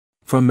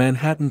From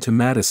Manhattan to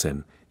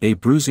Madison, a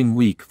bruising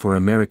week for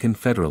American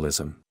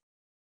federalism.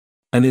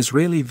 An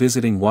Israeli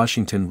visiting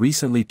Washington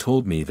recently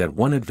told me that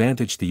one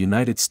advantage the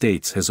United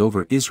States has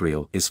over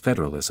Israel is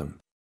federalism.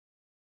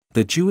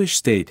 The Jewish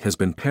state has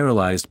been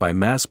paralyzed by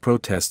mass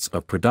protests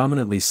of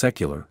predominantly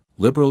secular,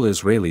 liberal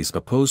Israelis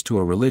opposed to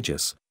a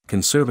religious,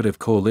 conservative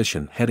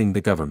coalition heading the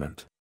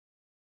government.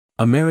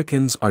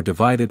 Americans are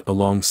divided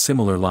along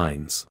similar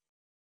lines.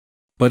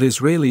 But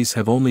Israelis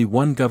have only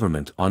one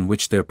government on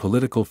which their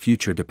political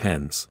future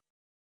depends.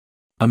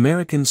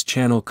 Americans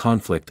channel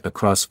conflict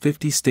across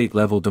 50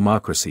 state-level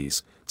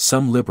democracies,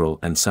 some liberal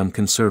and some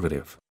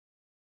conservative.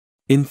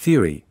 In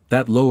theory,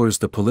 that lowers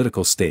the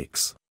political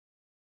stakes.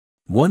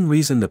 One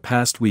reason the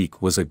past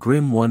week was a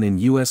grim one in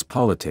U.S.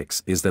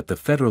 politics is that the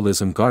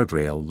federalism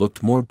guardrail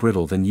looked more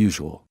brittle than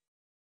usual.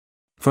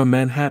 From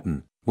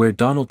Manhattan, where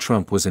Donald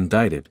Trump was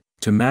indicted,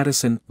 to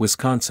Madison,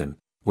 Wisconsin,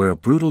 where a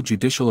brutal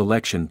judicial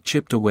election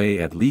chipped away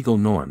at legal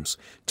norms,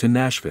 to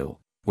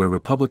Nashville, where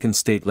Republican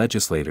state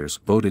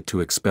legislators voted to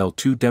expel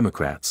 2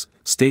 Democrats,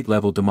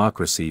 state-level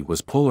democracy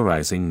was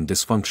polarizing and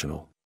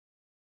dysfunctional.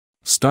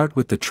 Start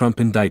with the Trump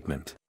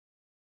indictment.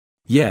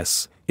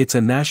 Yes, it's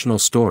a national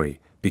story,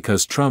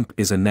 because Trump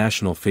is a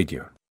national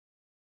figure.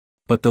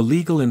 But the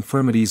legal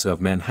infirmities of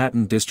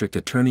Manhattan District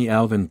Attorney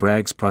Alvin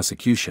Bragg's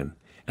prosecution,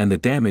 and the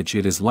damage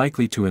it is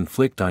likely to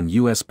inflict on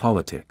U.S.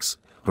 politics,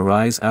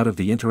 arise out of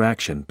the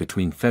interaction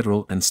between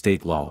federal and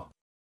state law.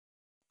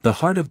 The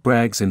heart of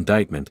Bragg's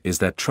indictment is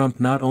that Trump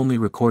not only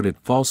recorded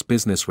false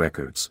business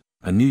records,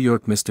 a New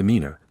York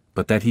misdemeanor,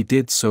 but that he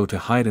did so to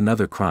hide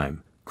another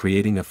crime,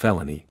 creating a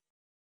felony.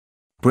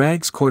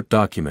 Bragg's court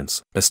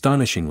documents,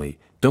 astonishingly,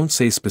 don't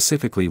say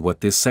specifically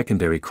what this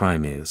secondary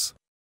crime is.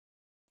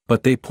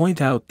 But they point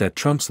out that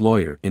Trump's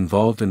lawyer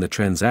involved in the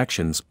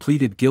transactions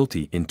pleaded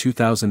guilty in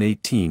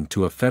 2018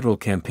 to a federal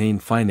campaign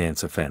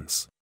finance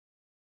offense.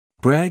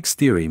 Bragg's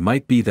theory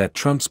might be that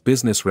Trump's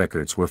business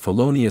records were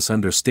felonious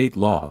under state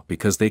law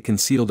because they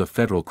concealed a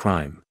federal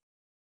crime.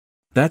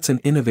 That's an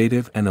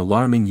innovative and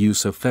alarming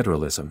use of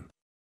federalism.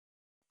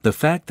 The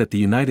fact that the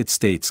United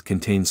States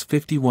contains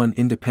 51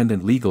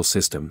 independent legal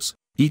systems,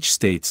 each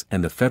state's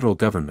and the federal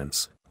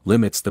government's,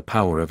 limits the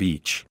power of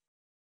each.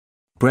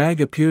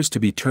 Bragg appears to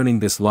be turning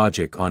this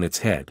logic on its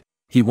head.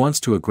 He wants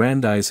to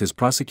aggrandize his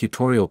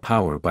prosecutorial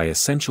power by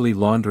essentially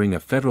laundering a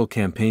federal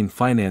campaign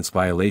finance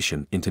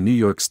violation into New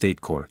York state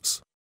courts.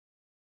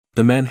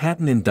 The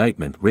Manhattan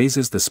indictment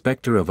raises the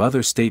specter of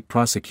other state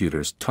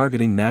prosecutors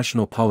targeting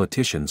national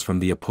politicians from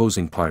the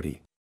opposing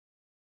party.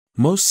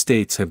 Most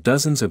states have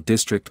dozens of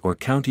district or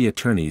county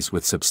attorneys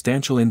with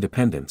substantial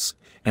independence,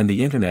 and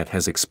the Internet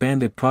has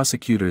expanded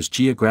prosecutors'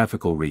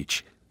 geographical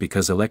reach,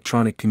 because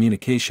electronic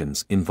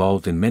communications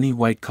involved in many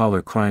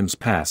white-collar crimes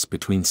pass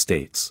between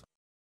states.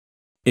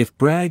 If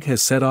Bragg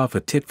has set off a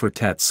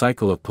tit-for-tat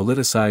cycle of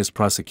politicized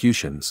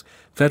prosecutions,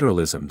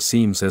 federalism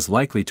seems as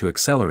likely to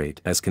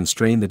accelerate as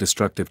constrain the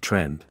destructive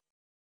trend.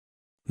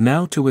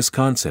 Now to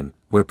Wisconsin,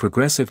 where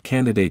progressive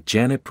candidate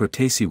Janet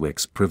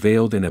Protasiewicz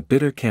prevailed in a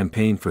bitter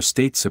campaign for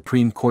state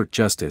Supreme Court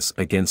justice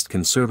against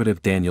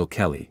conservative Daniel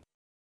Kelly.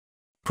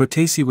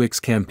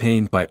 Protasiewicz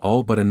campaigned by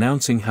all but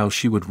announcing how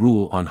she would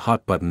rule on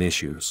hot-button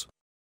issues.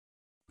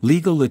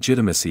 Legal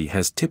legitimacy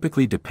has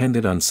typically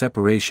depended on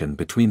separation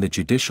between the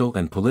judicial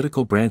and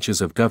political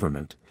branches of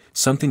government,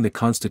 something the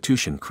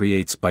Constitution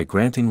creates by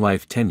granting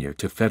life tenure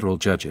to federal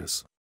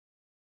judges.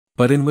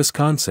 But in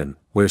Wisconsin,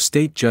 where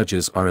state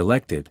judges are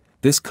elected,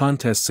 this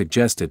contest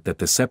suggested that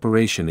the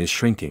separation is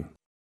shrinking.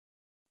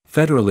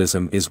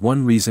 Federalism is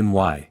one reason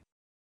why.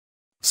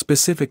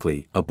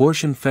 Specifically,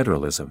 abortion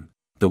federalism.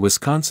 The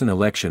Wisconsin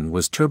election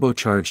was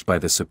turbocharged by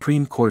the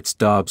Supreme Court's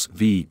Dobbs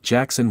v.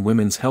 Jackson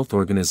Women's Health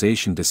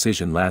Organization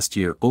decision last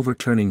year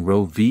overturning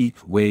Roe v.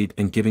 Wade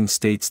and giving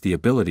states the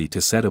ability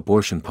to set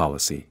abortion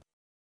policy.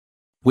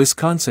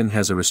 Wisconsin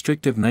has a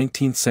restrictive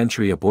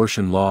 19th-century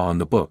abortion law on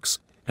the books,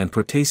 and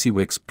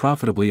Protasiewicz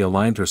profitably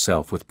aligned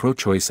herself with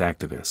pro-choice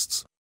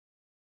activists.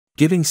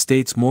 Giving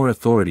states more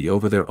authority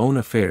over their own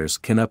affairs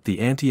can up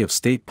the ante of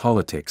state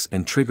politics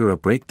and trigger a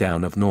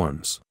breakdown of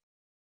norms.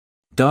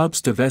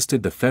 Dobbs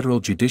divested the federal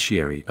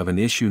judiciary of an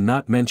issue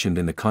not mentioned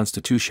in the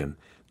Constitution,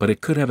 but it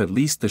could have at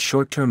least the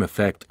short-term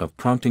effect of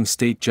prompting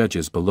state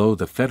judges below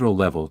the federal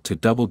level to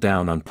double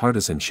down on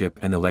partisanship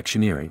and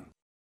electioneering.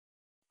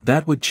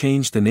 That would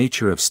change the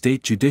nature of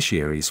state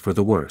judiciaries for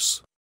the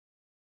worse.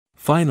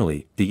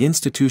 Finally, the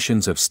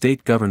institutions of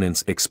state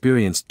governance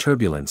experienced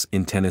turbulence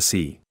in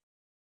Tennessee.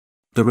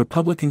 The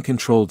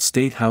Republican-controlled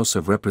State House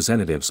of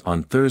Representatives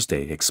on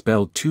Thursday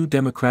expelled 2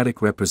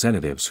 Democratic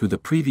representatives who the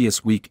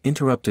previous week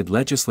interrupted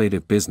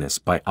legislative business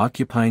by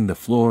occupying the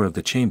floor of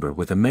the chamber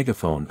with a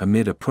megaphone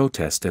amid a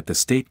protest at the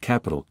state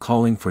capitol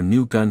calling for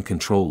new gun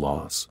control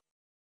laws.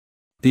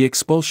 The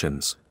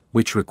expulsions,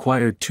 which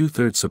required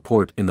 2/3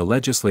 support in the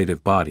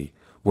legislative body,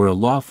 were a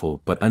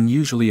lawful but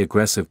unusually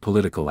aggressive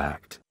political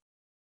act.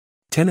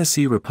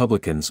 Tennessee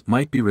Republicans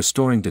might be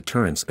restoring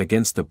deterrence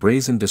against the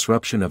brazen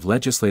disruption of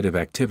legislative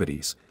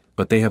activities,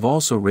 but they have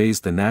also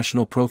raised the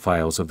national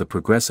profiles of the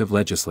progressive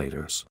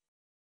legislators.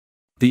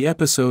 The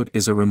episode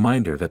is a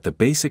reminder that the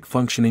basic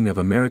functioning of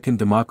American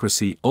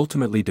democracy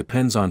ultimately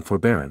depends on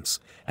forbearance,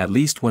 at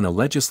least when a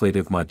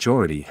legislative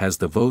majority has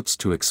the votes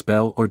to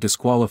expel or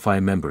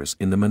disqualify members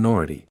in the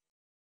minority.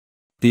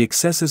 The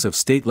excesses of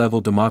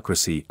state-level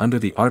democracy under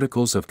the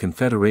Articles of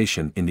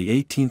Confederation in the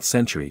 18th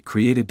century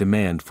created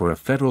demand for a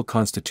federal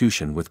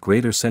constitution with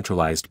greater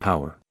centralized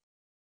power.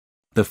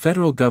 The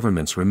federal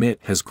government's remit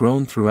has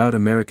grown throughout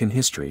American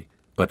history,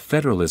 but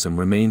federalism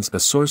remains a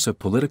source of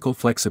political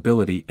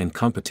flexibility and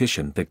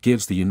competition that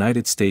gives the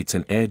United States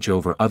an edge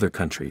over other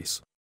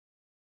countries.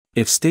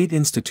 If state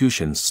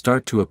institutions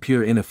start to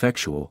appear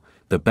ineffectual,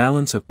 the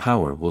balance of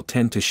power will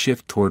tend to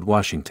shift toward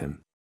Washington.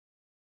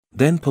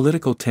 Then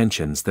political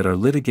tensions that are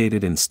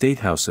litigated in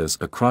statehouses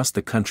across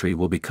the country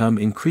will become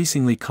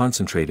increasingly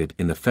concentrated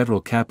in the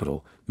federal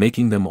capital,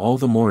 making them all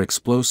the more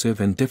explosive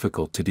and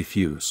difficult to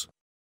defuse.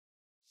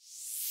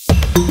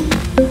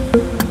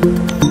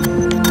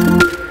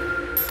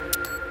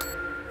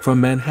 From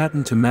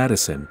Manhattan to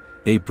Madison,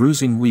 a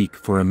bruising week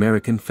for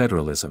American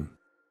federalism.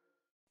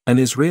 An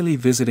Israeli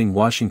visiting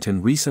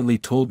Washington recently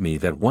told me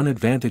that one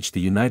advantage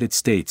the United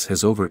States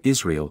has over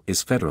Israel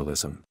is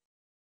federalism.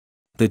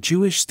 The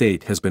Jewish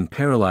state has been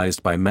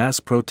paralyzed by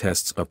mass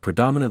protests of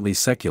predominantly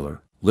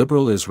secular,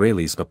 liberal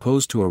Israelis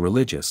opposed to a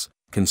religious,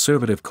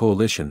 conservative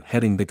coalition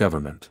heading the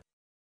government.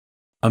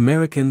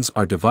 Americans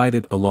are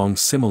divided along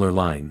similar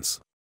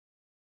lines.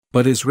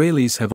 But Israelis have